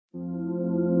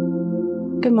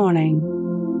Good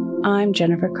morning. I'm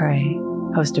Jennifer Cray,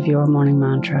 host of Your Morning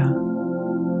Mantra.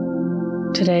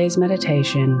 Today's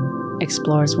meditation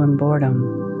explores when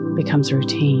boredom becomes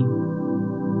routine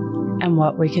and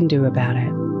what we can do about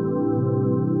it.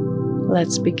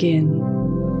 Let's begin.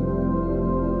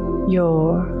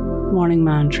 Your morning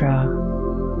mantra: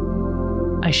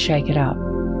 I shake it up.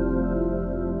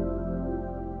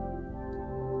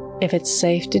 If it's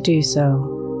safe to do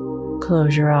so,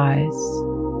 close your eyes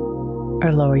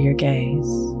or lower your gaze.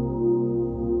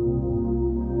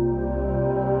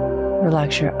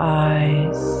 Relax your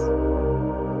eyes,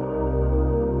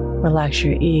 relax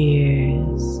your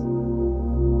ears,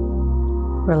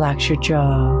 relax your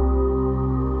jaw.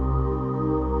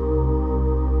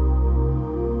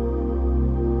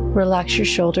 Relax your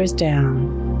shoulders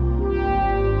down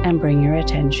and bring your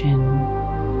attention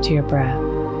to your breath.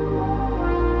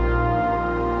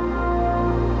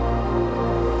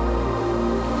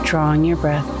 Drawing your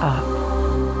breath up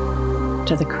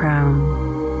to the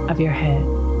crown of your head.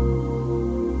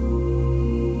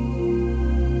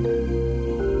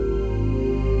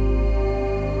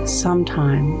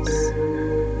 Sometimes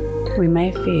we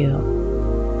may feel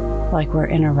like we're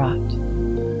in a rut.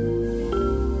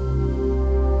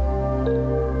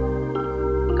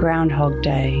 Groundhog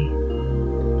Day,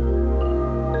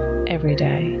 every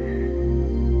day.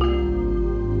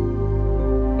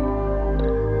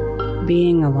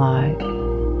 Being alive,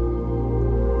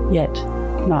 yet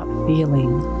not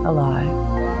feeling alive.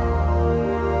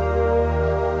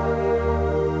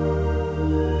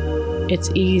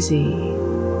 It's easy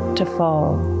to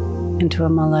fall into a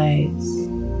malaise,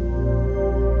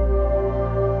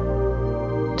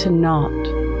 to not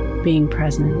being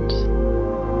present,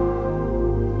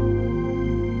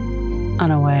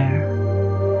 unaware.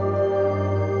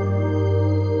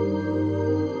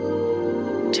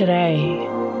 Today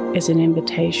is an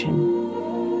invitation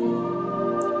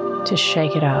to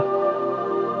shake it up.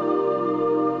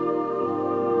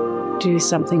 Do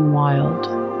something wild,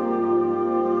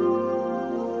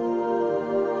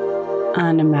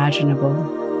 unimaginable.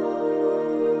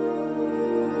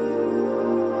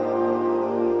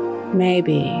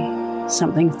 Maybe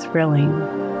something thrilling.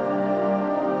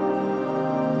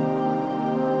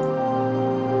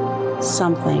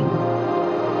 Something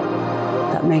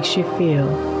that makes you feel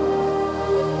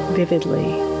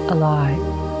vividly alive.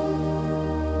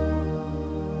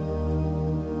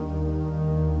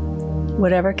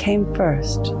 Whatever came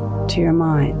first to your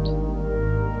mind,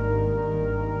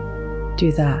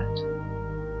 do that.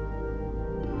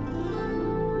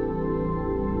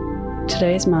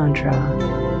 Today's mantra: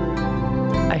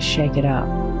 I shake it up.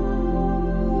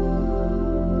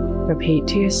 Repeat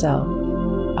to yourself,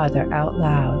 either out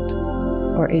loud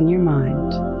or in your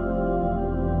mind: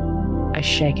 I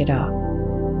shake it up.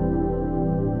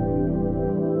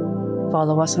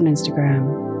 Follow us on Instagram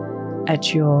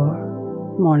at Your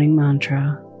Morning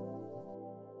Mantra.